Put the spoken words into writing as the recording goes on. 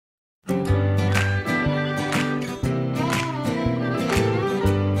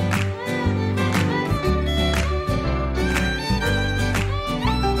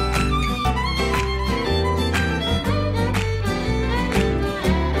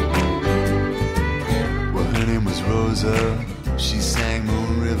Rosa, she sang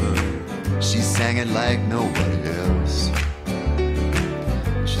Moon River. She sang it like nobody else.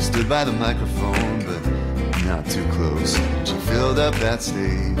 She stood by the microphone, but not too close. She filled up that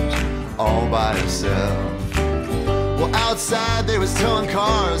stage all by herself. Well, outside they was towing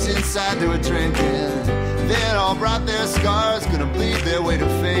cars, inside they were drinking. They had all brought their scars, gonna bleed their way to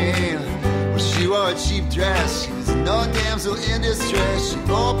fame. Well, she wore a cheap dress, she was no damsel in distress. She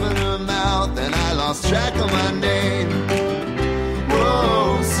opened her mouth and I lost track of my name.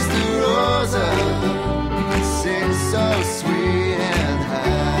 Whoa, Sister Rosa, you can sing so sweet and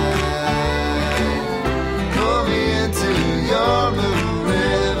high. Pull me into your moon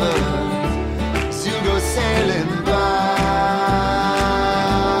river, so you go sailing by.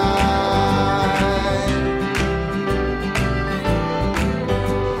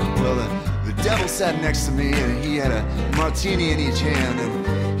 Well, the devil sat next to me and he had a martini in each hand.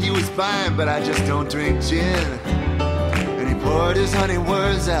 And he was fine, but I just don't drink gin. Poured his honey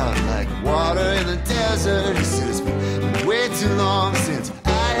words out like water in the desert. He said, it's been way too long since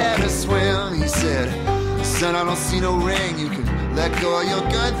I had a swim. He said, son, I don't see no ring. You can let go of your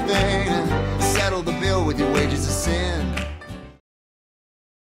good thing and settle the bill with your wages of sin.